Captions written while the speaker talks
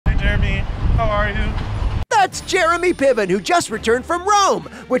Jeremy, how are you? That's Jeremy Piven, who just returned from Rome,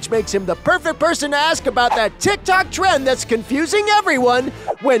 which makes him the perfect person to ask about that TikTok trend that's confusing everyone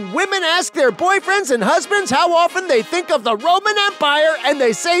when women ask their boyfriends and husbands how often they think of the Roman Empire, and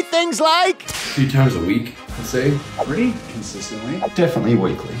they say things like, 3 times a week, I'd say. Pretty consistently. Definitely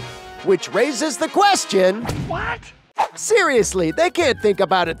weekly. which raises the question, What? seriously, they can't think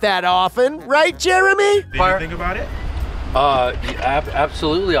about it that often, right, Jeremy? Did you think about it?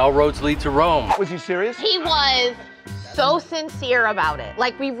 Absolutely, all roads lead to Rome. Was he serious? He was so sincere about it.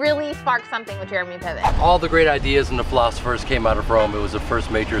 Like, we really sparked something with Jeremy Piven. All the great ideas and the philosophers came out of Rome. It was the first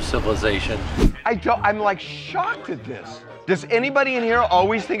major civilization. I'm like shocked at this. Does anybody in here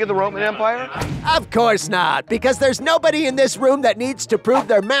always think of the Roman Empire? Of course not, because there's nobody in this room that needs to prove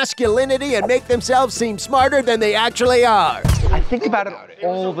their masculinity and make themselves seem smarter than they actually are. I think about it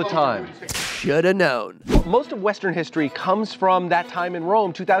all the time. Shoulda known. Most of Western history comes from that time in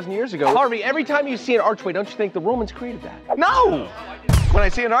Rome 2,000 years ago. Harvey, every time you see an archway, don't you think the Romans created that? No! When I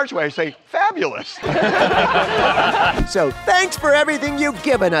see an archway, I say, fabulous. So thanks for everything you've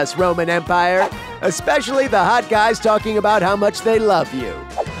given us, Roman Empire. Especially the hot guys talking about how much they love you.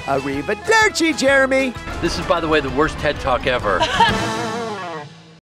 Arrivederci, Jeremy. This is, by the way, the worst TED Talk ever.